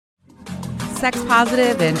sex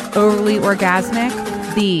positive and overly orgasmic,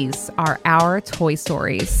 these are our toy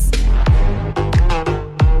stories.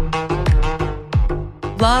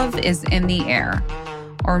 Love is in the air,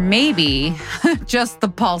 or maybe just the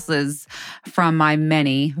pulses from my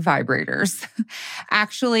many vibrators.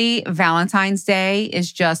 Actually, Valentine's Day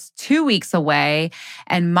is just 2 weeks away,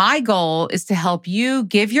 and my goal is to help you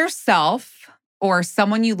give yourself or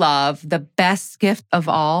someone you love the best gift of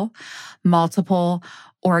all, multiple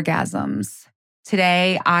orgasms.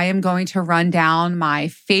 Today, I am going to run down my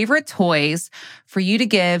favorite toys for you to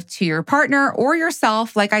give to your partner or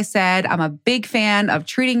yourself. Like I said, I'm a big fan of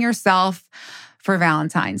treating yourself for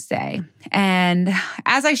Valentine's Day. And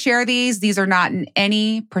as I share these are not in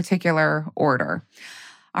any particular order.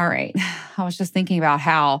 All right. I was just thinking about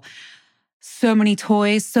how so many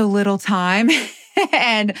toys, so little time.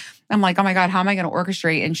 And I'm like, oh my God, how am I going to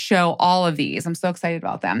orchestrate and show all of these? I'm so excited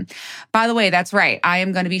about them. By the way, that's right. I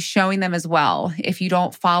am going to be showing them as well. If you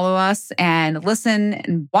don't follow us and listen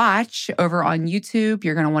and watch over on YouTube,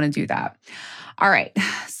 you're going to want to do that. All right.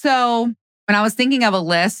 So when I was thinking of a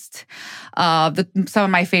list of some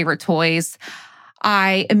of my favorite toys,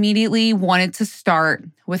 I immediately wanted to start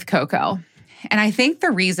with Coco. And I think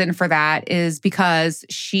the reason for that is because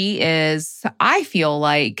she is, I feel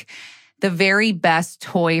like, the very best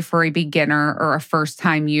toy for a beginner or a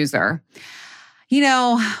first-time user. You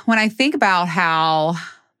know, when I think about how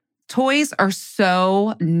toys are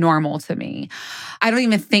so normal to me, I don't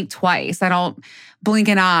even think twice. I don't blink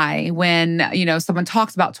an eye when, someone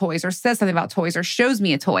talks about toys or says something about toys or shows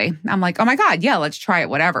me a toy. I'm like, oh my God, yeah, let's try it,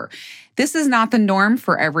 whatever. This is not the norm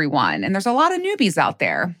for everyone. And there's a lot of newbies out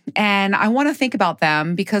there. And I want to think about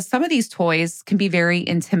them because some of these toys can be very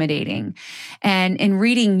intimidating. And in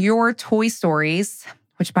reading your toy stories,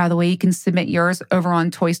 which by the way, you can submit yours over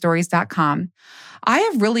on toystories.com, I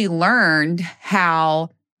have really learned how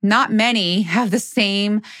not many have the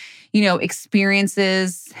same,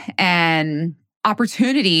 experiences and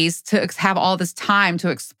opportunities to have all this time to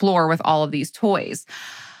explore with all of these toys.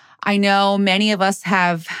 I know many of us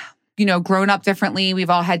have grown up differently. We've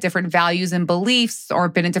all had different values and beliefs or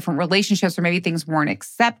been in different relationships or maybe things weren't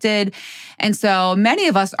accepted. And so many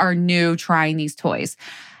of us are new trying these toys.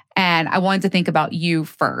 And I wanted to think about you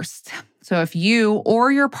first. So if you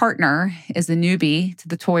or your partner is a newbie to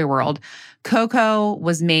the toy world, Coco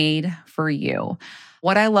was made for you.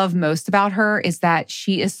 What I love most about her is that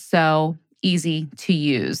she is so easy to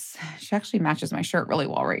use. She actually matches my shirt really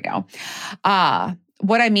well right now.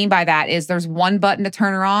 What I mean by that is there's one button to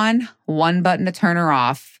turn her on, one button to turn her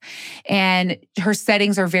off. And her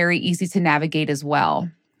settings are very easy to navigate as well.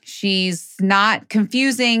 She's not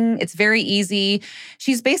confusing. It's very easy.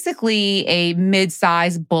 She's basically a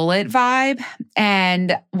mid-size bullet vibe.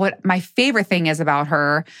 And what my favorite thing is about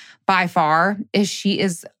her by far is she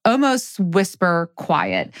is almost whisper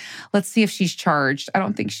quiet. Let's see if she's charged. I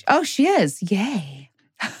don't think she is. Yay.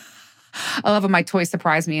 I love when my toys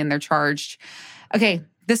surprise me and they're charged. Okay,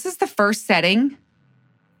 this is the first setting.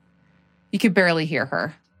 You could barely hear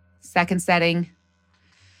her. Second setting,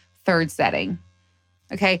 third setting.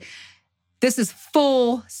 Okay, this is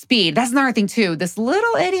full speed. That's another thing too. This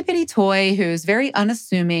little itty bitty toy who's very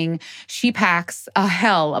unassuming, she packs a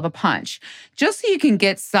hell of a punch. Just so you can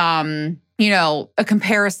get some, a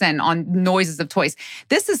comparison on noises of toys.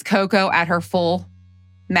 This is Coco at her full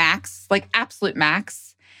max, like absolute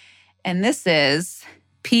max. And this is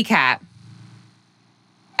P-Cat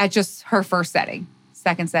at just her first setting,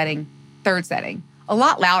 second setting, third setting. A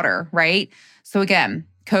lot louder, right? So again,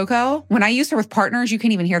 Coco, when I use her with partners, you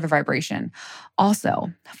can't even hear the vibration.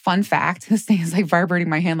 Also, fun fact, this thing is like vibrating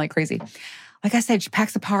my hand like crazy. Like I said, she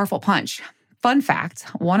packs a powerful punch. Fun fact,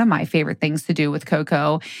 one of my favorite things to do with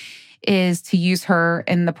Coco is to use her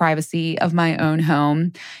in the privacy of my own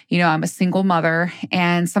home. I'm a single mother,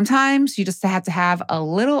 and sometimes you just have to have a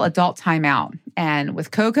little adult timeout. And with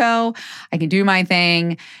Coco, I can do my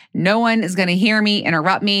thing. No one is going to hear me,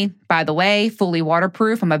 interrupt me. By the way, fully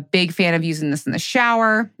waterproof. I'm a big fan of using this in the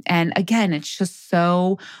shower. And again, it's just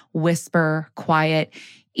so whisper, quiet,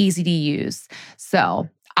 easy to use. So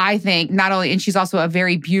I think not only, and she's also a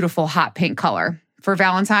very beautiful hot pink color. For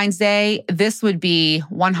Valentine's Day, this would be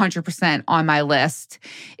 100% on my list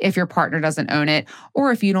if your partner doesn't own it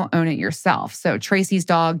or if you don't own it yourself. So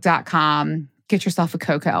tracysdog.com, get yourself a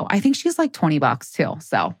Coco. I think she's like $20 too.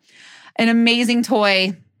 So an amazing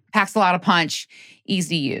toy, packs a lot of punch, easy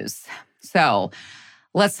to use. So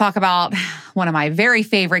let's talk about one of my very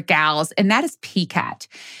favorite gals, and that is P-Cat.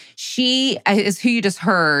 She is who you just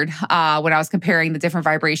heard when I was comparing the different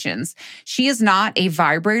vibrations. She is not a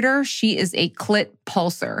vibrator. She is a clit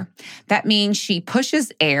pulsar. That means she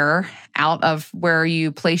pushes air out of where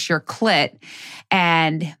you place your clit,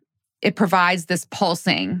 and it provides this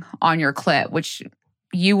pulsing on your clit, which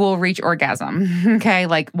you will reach orgasm, okay?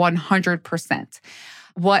 Like 100%.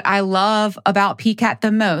 What I love about PCAT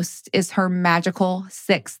the most is her magical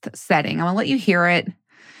sixth setting. I'm gonna let you hear it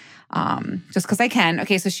just because I can.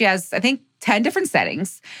 Okay, so she has, I think, 10 different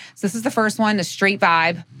settings. So this is the first one, a straight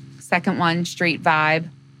vibe. Second one, straight vibe.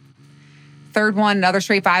 Third one, another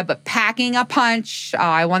straight vibe, but packing a punch.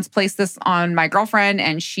 I once placed this on my girlfriend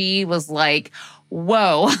and she was like,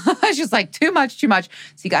 whoa. She's like, too much, too much.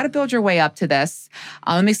 So you got to build your way up to this.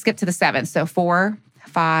 Let me skip to the seventh. So 4,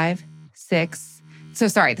 5, 6. So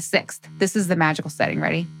sorry, the sixth. This is the magical setting.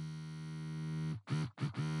 Ready?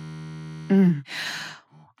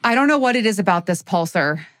 I don't know what it is about this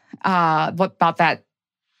pulsar, what about that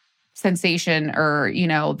sensation or,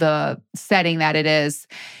 the setting that it is.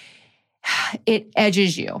 It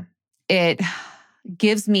edges you. It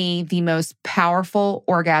gives me the most powerful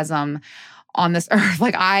orgasm on this earth.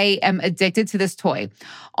 Like, I am addicted to this toy.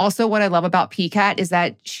 Also, what I love about PCAT is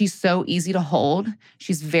that she's so easy to hold.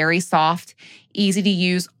 She's very soft, easy to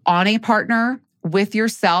use on a partner, with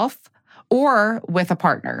yourself, or with a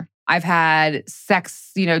partner. I've had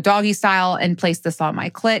sex, doggy style and placed this on my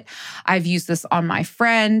clit. I've used this on my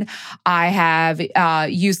friend. I have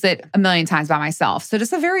used it a million times by myself. So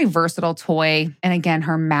just a very versatile toy. And again,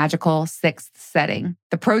 her magical sixth setting.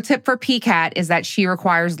 The pro tip for PCAT is that she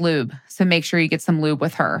requires lube. So make sure you get some lube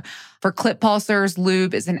with her. For clit pulsars,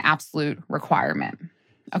 lube is an absolute requirement.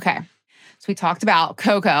 Okay. So we talked about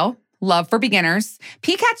Coco. Love for beginners.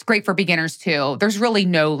 PCAT's great for beginners too. There's really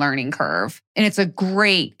no learning curve. And it's a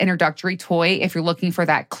great introductory toy. If you're looking for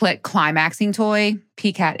that clit climaxing toy,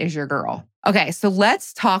 PCAT is your girl. Okay, so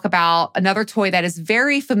let's talk about another toy that is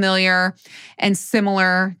very familiar and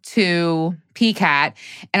similar to PCAT.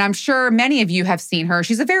 And I'm sure many of you have seen her.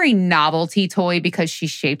 She's a very novelty toy because she's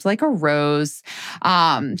shaped like a rose.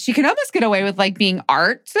 She can almost get away with like being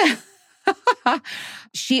art.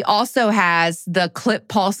 She also has the clit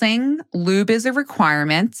pulsing. Lube is a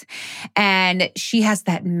requirement. And she has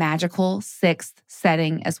that magical sixth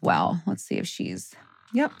setting as well. Let's see if she's,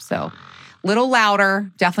 yep. So little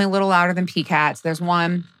louder, definitely a little louder than PCAT. So there's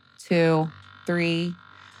 1, 2, 3,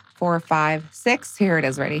 4, 5, 6. Here it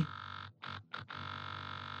is, ready?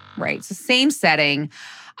 Right, so same setting.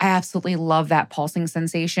 I absolutely love that pulsing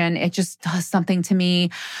sensation. It just does something to me.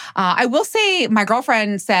 I will say my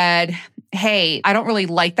girlfriend said, hey, I don't really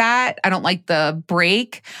like that. I don't like the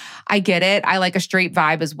break. I get it. I like a straight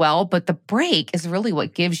vibe as well. But the break is really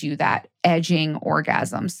what gives you that edging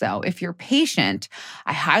orgasm. So if you're patient,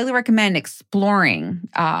 I highly recommend exploring.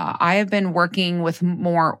 I have been working with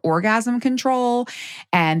more orgasm control,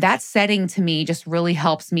 and that setting to me just really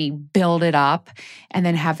helps me build it up and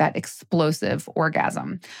then have that explosive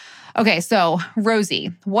orgasm. Okay, so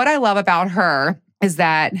Rosie, what I love about her is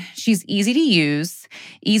that she's easy to use,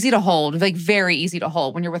 easy to hold, like very easy to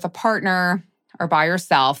hold when you're with a partner or by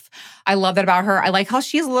yourself. I love that about her. I like how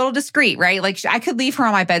she's a little discreet, right? Like I could leave her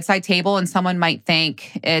on my bedside table and someone might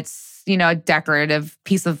think it's, a decorative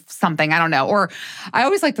piece of something. I don't know. Or I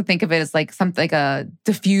always like to think of it as like something like a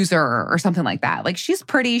diffuser or something like that. Like she's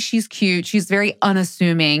pretty, she's cute, she's very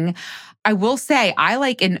unassuming. I will say I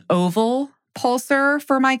like an oval pulsar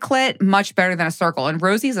for my clit much better than a circle. And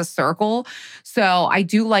Rosie's a circle, so I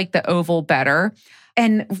do like the oval better.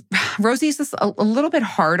 And Rosie's just a little bit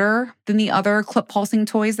harder than the other clit pulsing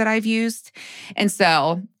toys that I've used. And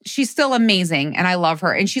so she's still amazing and I love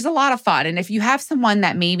her. And she's a lot of fun. And if you have someone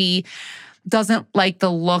that maybe doesn't like the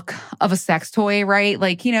look of a sex toy, right?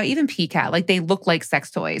 Like, even PCAT, like they look like sex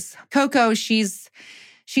toys. Coco, she's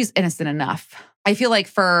innocent enough. I feel like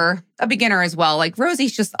for a beginner as well, like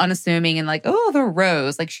Rosie's just unassuming and like, oh, the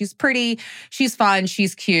rose. Like she's pretty, she's fun,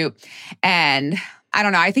 she's cute. And I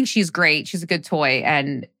don't know, I think she's great. She's a good toy.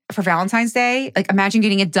 And for Valentine's Day, like imagine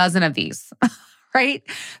getting a dozen of these, right?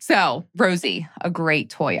 So Rosie, a great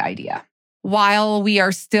toy idea. While we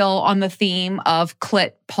are still on the theme of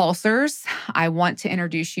clit pulsars, I want to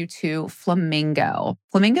introduce you to Flamingo.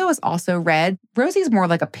 Flamingo is also red. Rosie's more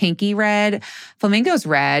like a pinky red. Flamingo's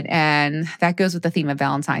red, and that goes with the theme of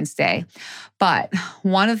Valentine's Day. But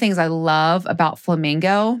one of the things I love about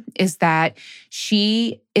Flamingo is that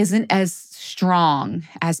she isn't as strong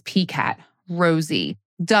as PCAT, Rosie,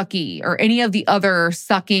 Ducky, or any of the other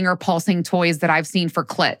sucking or pulsing toys that I've seen for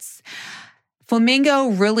clits. Flamingo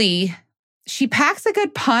really She packs a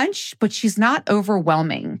good punch, but she's not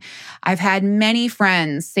overwhelming. I've had many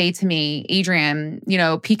friends say to me, Adrienne,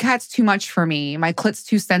 PCAT's too much for me. My clit's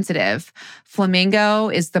too sensitive. Flamingo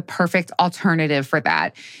is the perfect alternative for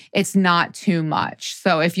that. It's not too much.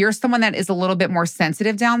 So if you're someone that is a little bit more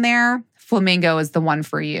sensitive down there, Flamingo is the one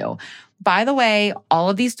for you. By the way, all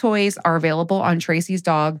of these toys are available on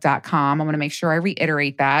tracysdog.com. I'm going to make sure I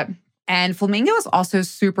reiterate that. And Flamingo is also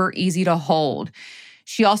super easy to hold.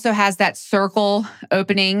 She also has that circle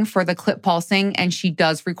opening for the clip pulsing, and she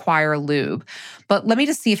does require lube. But let me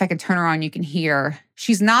just see if I can turn her on. You can hear.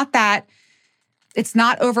 It's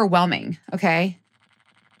not overwhelming, okay?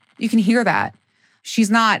 You can hear that.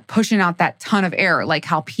 She's not pushing out that ton of air like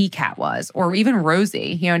how PCAT was, or even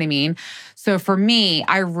Rosie, you know what I mean? So for me,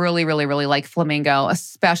 I really, really, really like Flamingo,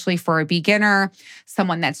 especially for a beginner,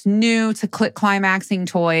 someone that's new to clit climaxing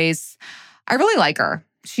toys. I really like her.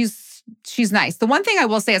 She's nice. The one thing I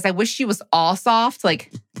will say is I wish she was all soft.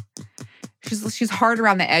 Like she's hard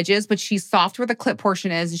around the edges, but she's soft where the clip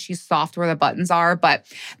portion is and she's soft where the buttons are. But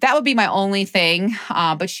that would be my only thing.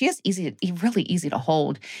 But she is really easy to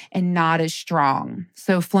hold and not as strong.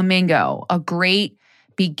 So Flamingo, a great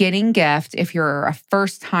beginning gift if you're a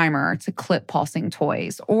first timer to clip pulsing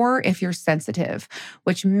toys, or if you're sensitive,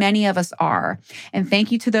 which many of us are. And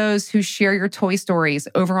thank you to those who share your toy stories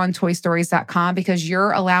over on toystories.com, because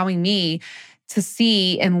you're allowing me to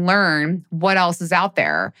see and learn what else is out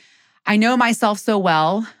there. I know myself so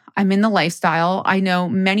well. I'm in the lifestyle. I know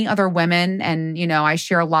many other women, and, I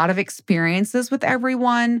share a lot of experiences with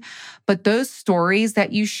everyone, but those stories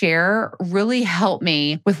that you share really help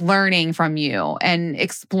me with learning from you and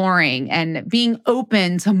exploring and being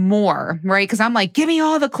open to more, right? Because I'm like, give me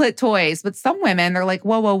all the clit toys. But some women, they're like,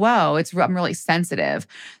 whoa, whoa, whoa, I'm really sensitive.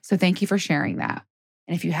 So thank you for sharing that.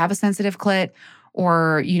 And if you have a sensitive clit,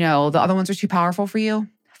 or, the other ones are too powerful for you,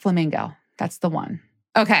 Flamingo, that's the one.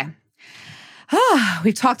 Okay.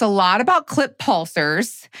 We've talked a lot about clip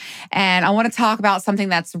pulsers, and I want to talk about something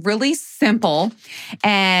that's really simple.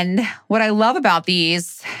 And what I love about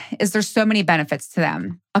these is there's so many benefits to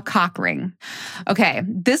them. A cock ring. Okay,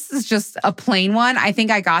 this is just a plain one. I think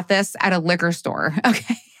I got this at a liquor store.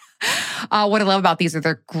 Okay. What I love about these are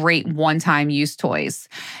they're great one-time use toys.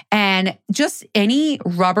 And just any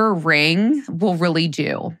rubber ring will really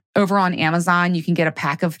do. Over on Amazon, you can get a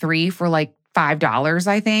pack of 3 for like $5,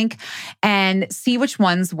 I think, and see which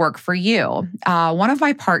ones work for you. One of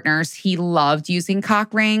my partners, he loved using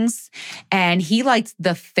cock rings, and he liked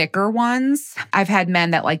the thicker ones. I've had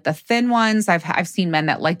men that like the thin ones. I've seen men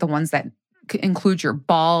that like the ones that include your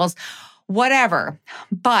balls. Whatever.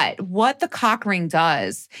 But what the cock ring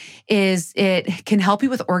does is it can help you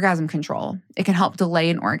with orgasm control. It can help delay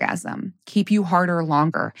an orgasm, keep you harder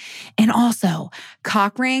longer. And also,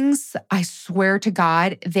 cock rings, I swear to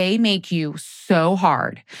God, they make you so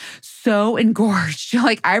hard, so engorged.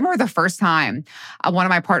 Like, I remember the first time one of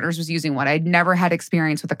my partners was using one. I'd never had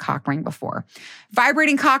experience with a cock ring before.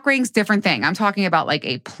 Vibrating cock rings, different thing. I'm talking about like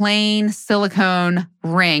a plain silicone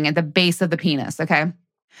ring at the base of the penis, okay?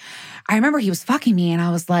 I remember he was fucking me and I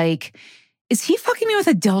was like, is he fucking me with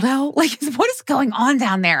a dildo? Like, what is going on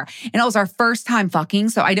down there? And it was our first time fucking,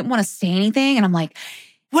 so I didn't want to say anything. And I'm like,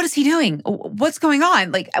 what is he doing? What's going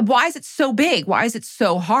on? Like, why is it so big? Why is it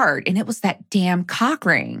so hard? And it was that damn cock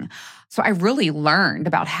ring. So I really learned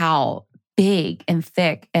about how big and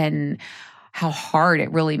thick and how hard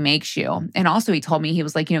it really makes you. And also he told me, he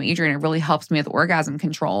was like, Adrienne, it really helps me with orgasm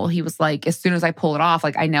control. He was like, as soon as I pull it off,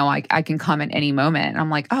 like, I know I can come at any moment. And I'm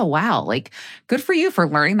like, oh, wow. Like, good for you for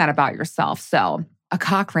learning that about yourself. So a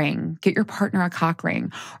cock ring, get your partner a cock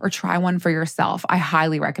ring or try one for yourself. I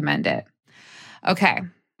highly recommend it. Okay.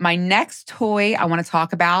 My next toy I want to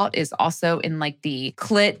talk about is also in like the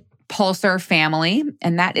clit pulsar family,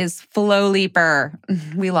 and that is Flow Leaper.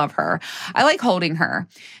 We love her. I like holding her.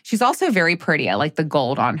 She's also very pretty. I like the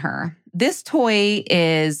gold on her. This toy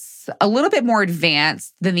is a little bit more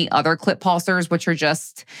advanced than the other clip pulsars, which are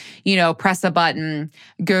just, press a button,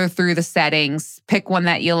 go through the settings, pick one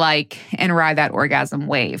that you like, and ride that orgasm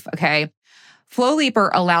wave, okay? Flow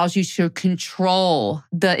Leaper allows you to control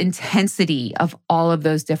the intensity of all of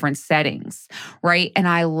those different settings, right? And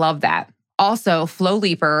I love that. Also, Flow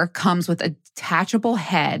Leaper comes with a detachable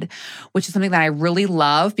head, which is something that I really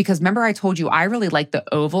love because remember I told you I really like the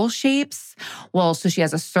oval shapes? Well, so she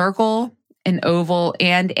has a circle, an oval,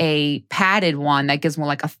 and a padded one that gives more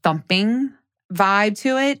like a thumping vibe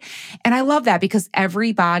to it. And I love that because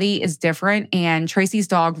every body is different and Tracy's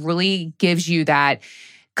dog really gives you that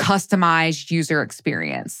customized user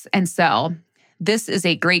experience. And so This is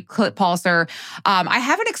a great clit pulser. I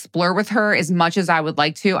haven't explored with her as much as I would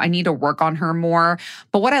like to. I need to work on her more.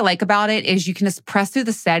 But what I like about it is you can just press through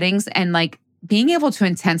the settings and like being able to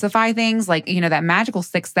intensify things like, that magical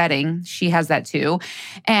 6 setting, she has that too.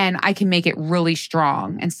 And I can make it really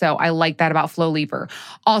strong. And so I like that about Flow Lever.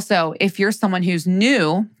 Also, if you're someone who's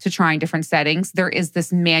new to trying different settings, there is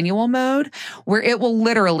this manual mode where it will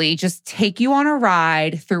literally just take you on a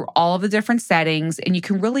ride through all of the different settings and you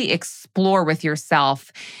can really explore with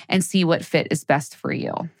yourself and see what fit is best for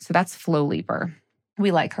you. So that's Flow Lever.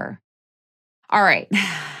 We like her. All right.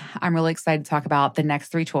 I'm really excited to talk about the next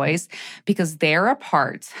 3 toys because they're a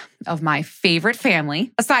part of my favorite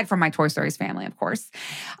family, aside from my Toy Stories family, of course,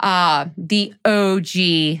 the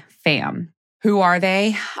OG fam. Who are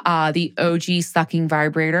they? The OG sucking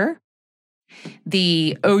vibrator,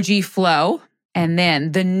 the OG Flow, and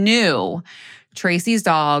then the new Tracy's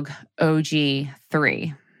Dog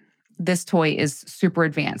OG3. This toy is super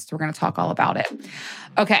advanced. We're going to talk all about it.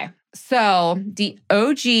 Okay. So the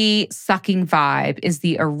OG sucking vibe is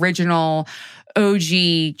the original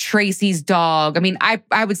OG Tracy's Dog. I mean,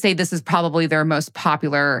 I would say this is probably their most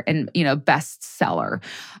popular and, best seller.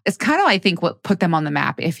 It's kind of, I think, what put them on the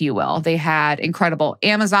map, if you will. They had incredible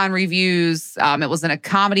Amazon reviews. It was in a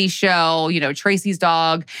comedy show, Tracy's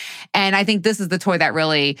Dog. And I think this is the toy that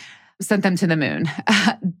really sent them to the moon.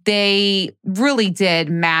 They really did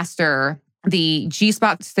master the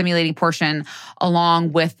G-spot stimulating portion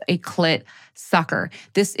along with a clit sucker.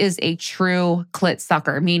 This is a true clit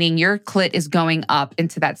sucker, meaning your clit is going up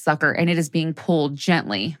into that sucker and it is being pulled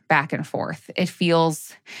gently back and forth.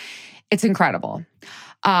 It's incredible.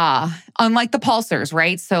 Unlike the pulsers,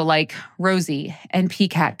 right? So like Rosie and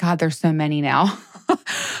PCAT, God, there's so many now.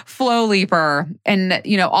 Flow Leaper and,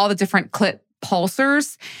 all the different clit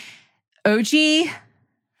pulsers. OG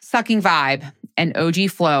sucking vibe and OG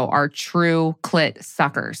Flow are true clit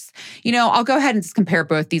suckers. I'll go ahead and just compare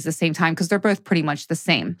both these at the same time because they're both pretty much the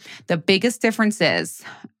same. The biggest difference is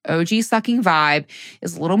OG sucking vibe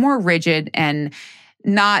is a little more rigid and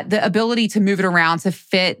not the ability to move it around to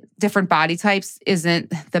fit different body types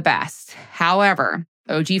isn't the best. However,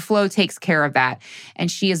 OG Flow takes care of that. And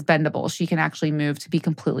she is bendable. She can actually move to be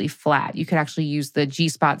completely flat. You could actually use the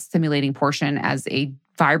G-spot stimulating portion as a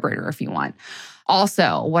vibrator if you want.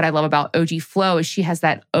 Also, what I love about OG Flow is she has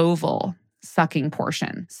that oval sucking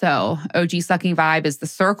portion. So OG sucking vibe is the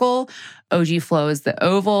circle. OG Flow is the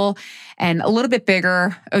oval and a little bit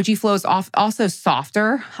bigger. OG Flow is also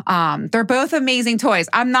softer. They're both amazing toys.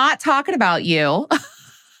 I'm not talking about you.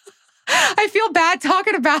 I feel bad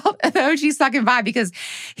talking about the OG sucking vibe because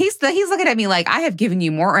he's looking at me like I have given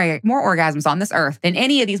you more orgasms on this earth than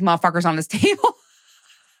any of these motherfuckers on this table.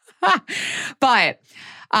 But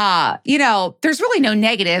there's really no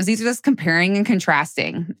negatives. These are just comparing and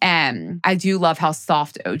contrasting. And I do love how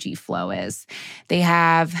soft OG Flow is. They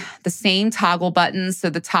have the same toggle buttons. So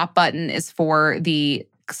the top button is for the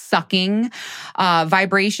sucking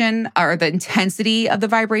vibration or the intensity of the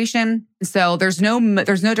vibration. So there's no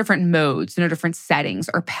different modes, no different settings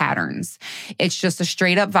or patterns. It's just a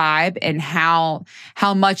straight up vibe and how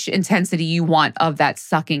much intensity you want of that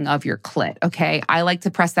sucking of your clit. Okay. I like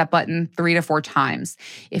to press that button 3 to 4 times.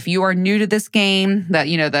 If you are new to this game,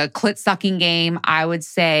 the clit sucking game, I would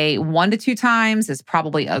say 1 to 2 times is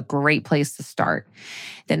probably a great place to start.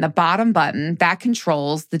 Then the bottom button, that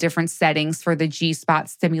controls the different settings for the G-spot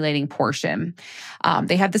stimulating portion.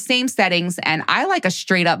 They have the same settings, and I like a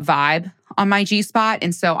straight up vibe on my G-spot,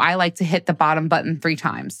 and so I like to hit the bottom button 3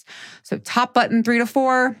 times. So top button 3 to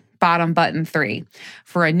 4, bottom button 3.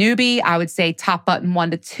 For a newbie, I would say top button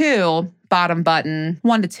 1 to 2, bottom button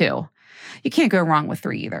 1 to 2. You can't go wrong with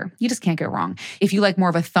 3 either. You just can't go wrong. If you like more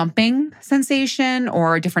of a thumping sensation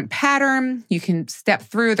or a different pattern, you can step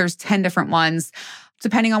through. There's 10 different ones,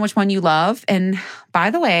 depending on which one you love. And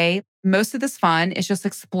by the way, most of this fun is just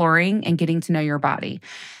exploring and getting to know your body.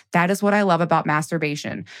 That is what I love about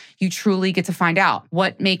masturbation. You truly get to find out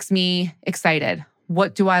what makes me excited.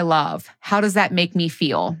 What do I love? How does that make me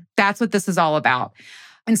feel? That's what this is all about.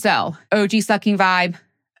 And so, OG sucking vibe,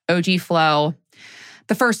 OG Flow,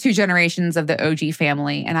 the first 2 generations of the OG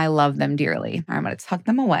family, and I love them dearly. All right, I'm going to tuck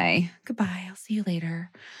them away. Goodbye. I'll see you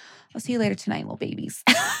later. I'll see you later tonight, little babies.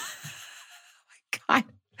 God.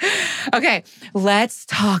 Okay, let's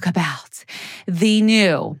talk about the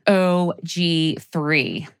new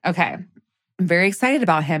OG3. Okay, I'm very excited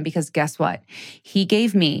about him because guess what? He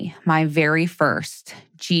gave me my very first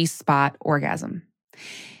G-spot orgasm.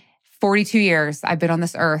 42 years I've been on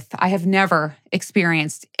this earth. I have never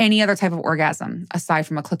experienced any other type of orgasm aside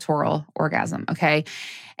from a clitoral orgasm, okay?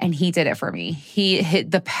 And he did it for me. He hit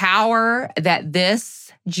the power that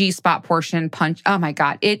this G-spot portion punch. Oh my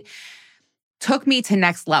God. It took me to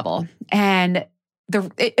next level. And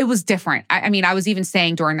it was different. I mean, I was even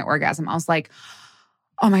saying during the orgasm, I was like,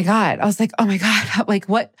 oh my God. I was like, oh my God. Like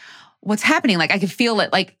what's happening? Like I could feel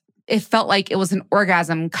it. Like it felt like it was an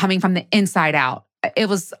orgasm coming from the inside out. It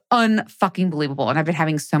was unfucking believable. And I've been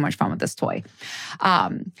having so much fun with this toy.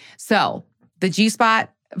 So the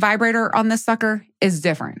G-spot vibrator on this sucker is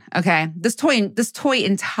different. Okay. This toy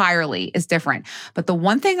entirely is different. But the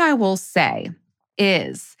one thing I will say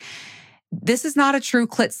is this is not a true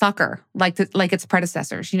clit sucker like its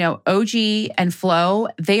predecessors. You know, OG and Flow,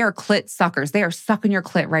 they are clit suckers. They are sucking your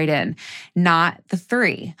clit right in, not the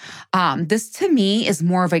 3. This to me is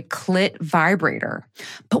more of a clit vibrator.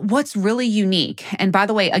 But what's really unique, and by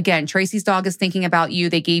the way, again, Tracy's dog is thinking about you.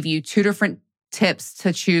 They gave you 2 different tips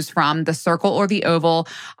to choose from, the circle or the oval.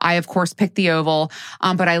 I, of course, picked the oval,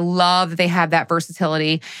 but I love that they have that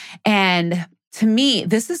versatility. And to me,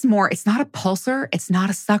 this is more, it's not a pulsar, it's not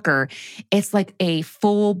a sucker. It's like a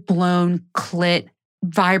full-blown clit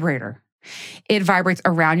vibrator. It vibrates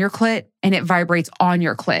around your clit and it vibrates on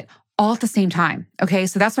your clit all at the same time. Okay,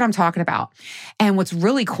 so that's what I'm talking about. And what's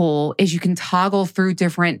really cool is you can toggle through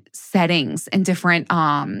different settings and different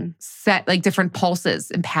different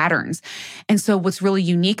pulses and patterns. And so what's really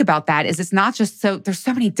unique about that is it's not just there's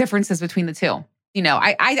so many differences between the two. You know,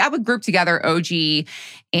 I would group together OG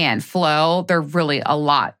and Flow. They're really a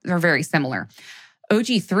lot. They're very similar.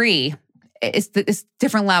 OG3 is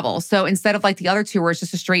different levels. So instead of like the other 2 where it's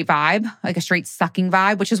just a straight vibe, like a straight sucking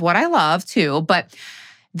vibe, which is what I love too, but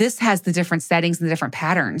this has the different settings and the different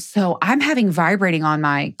patterns. So I'm having vibrating on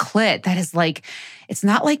my clit that is like, it's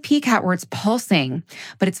not like PCAT where it's pulsing,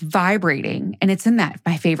 but it's vibrating. And it's in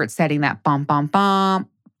my favorite setting, that bump, bump, bump,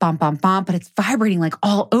 bump, bump, bump, but it's vibrating like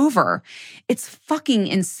all over. It's fucking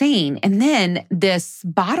insane. And then this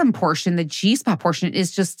bottom portion, the G-spot portion,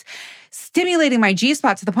 is just stimulating my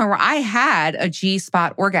G-spot to the point where I had a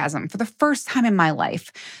G-spot orgasm for the first time in my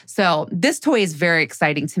life. So this toy is very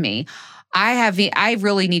exciting to me. I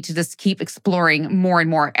really need to just keep exploring more and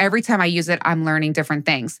more. Every time I use it, I'm learning different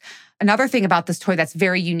things. Another thing about this toy that's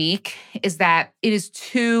very unique is that it is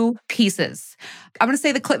 2 pieces. I'm going to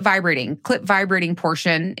say the clit vibrating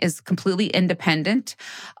portion is completely independent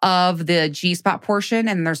of the G-spot portion.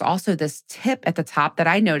 And there's also this tip at the top that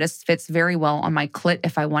I noticed fits very well on my clit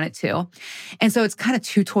if I want it to. And so it's kind of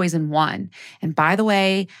 2 toys in one. And by the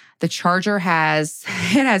way, the charger has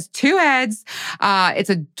 2 heads. It's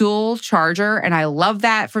a dual charger. And I love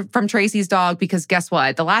that from Tracy's dog because guess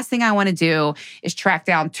what? The last thing I want to do is track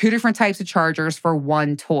down 2 different types of chargers for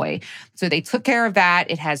one toy. So they took care of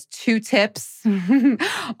that. It has 2 tips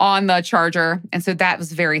on the charger. And so that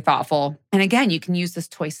was very thoughtful. And again, you can use this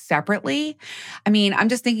toy separately. I mean, I'm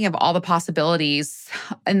just thinking of all the possibilities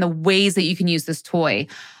and the ways that you can use this toy,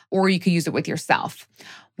 or you could use it with yourself.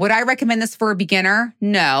 Would I recommend this for a beginner?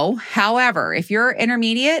 No. However, if you're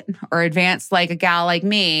intermediate or advanced like a gal like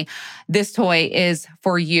me, this toy is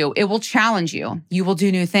for you. It will challenge you. You will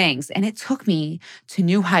do new things. And it took me to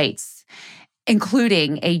new heights,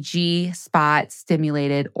 including a G-spot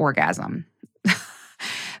stimulated orgasm.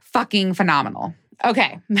 Fucking phenomenal.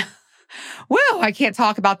 Okay. Woo, I can't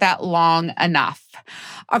talk about that long enough.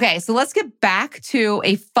 Okay, so let's get back to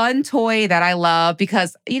a fun toy that I love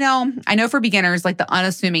because, you know, I know for beginners, like the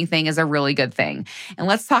unassuming thing is a really good thing. And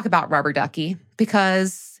let's talk about Rubber Ducky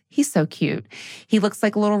because he's so cute. He looks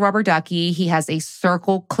like a little rubber ducky. He has a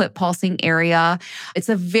circle clit pulsing area. It's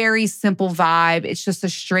a very simple vibe. It's just a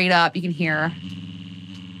straight up, you can hear.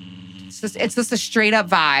 It's just a straight up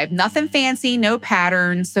vibe. Nothing fancy, no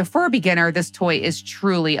patterns. So for a beginner, this toy is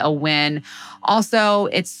truly a win. Also,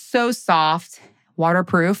 it's so soft,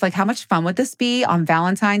 waterproof. Like how much fun would this be on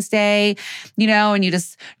Valentine's Day? You know, and you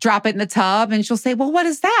just drop it in the tub and she'll say, well, what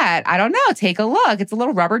is that? I don't know. Take a look. It's a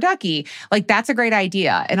little rubber ducky. Like that's a great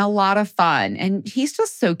idea and a lot of fun. And he's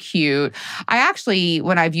just so cute. I actually,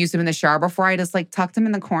 when I've used him in the shower before, I just like tucked him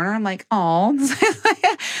in the corner. I'm like, oh,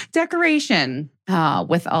 decoration.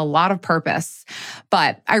 With a lot of purpose.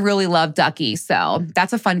 But I really love Ducky. So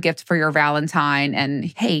that's a fun gift for your Valentine. And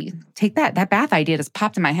hey, take that. That bath idea just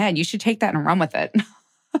popped in my head. You should take that and run with it.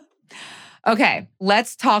 Okay,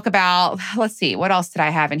 let's talk about, let's see, what else did I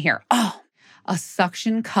have in here? Oh, a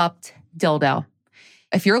suction cupped dildo.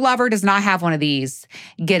 If your lover does not have one of these,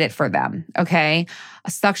 get it for them, okay?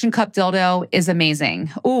 A suction cup dildo is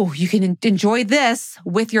amazing. Ooh, you can enjoy this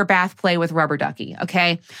with your bath play with rubber ducky,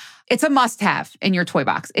 okay? It's a must-have in your toy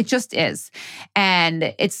box. It just is.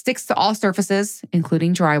 And it sticks to all surfaces,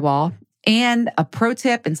 including drywall. And a pro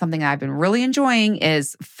tip and something I've been really enjoying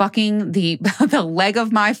is fucking the leg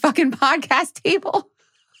of my fucking podcast table.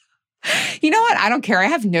 You know what? I don't care. I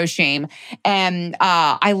have no shame. And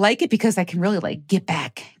I like it because I can really like get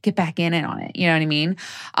back in it on it. You know what I mean?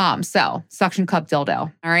 So suction cup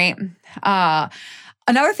dildo. All right.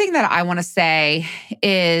 Another thing that I want to say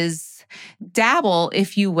is dabble,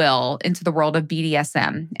 if you will, into the world of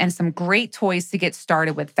BDSM. And some great toys to get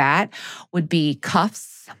started with that would be cuffs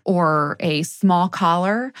or a small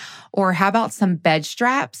collar, or how about some bed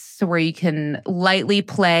straps so where you can lightly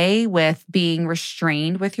play with being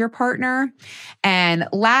restrained with your partner. And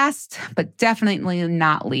last, but definitely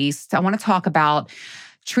not least, I want to talk about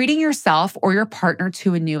treating yourself or your partner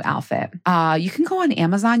to a new outfit. You can go on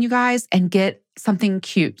Amazon, you guys, and get something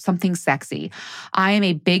cute, something sexy. I am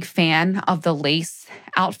a big fan of the lace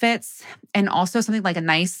outfits and also something like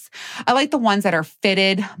I like the ones that are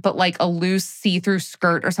fitted, but like a loose see-through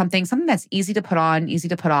skirt or something that's easy to put on, easy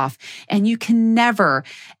to put off. And you can never,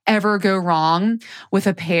 ever go wrong with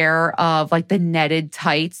a pair of like the netted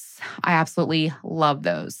tights. I absolutely love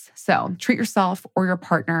those. So treat yourself or your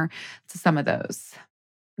partner to some of those.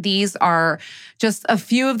 These are just a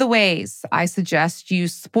few of the ways I suggest you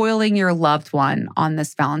spoiling your loved one on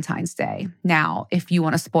this Valentine's Day. Now, if you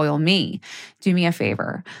want to spoil me, do me a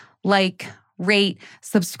favor. Like, rate,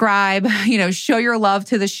 subscribe, show your love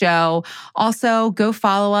to the show. Also, go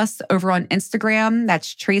follow us over on Instagram.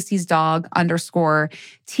 That's Tracy's dog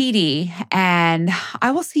 _TD. And I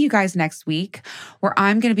will see you guys next week where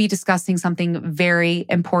I'm going to be discussing something very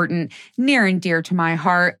important, near and dear to my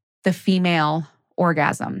heart, the female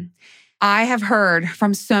orgasm. I have heard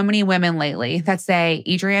from so many women lately that say,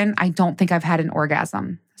 Adrienne, I don't think I've had an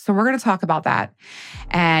orgasm. So we're going to talk about that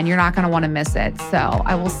and you're not going to want to miss it. So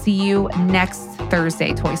I will see you next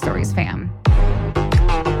Thursday, Toy Stories fam.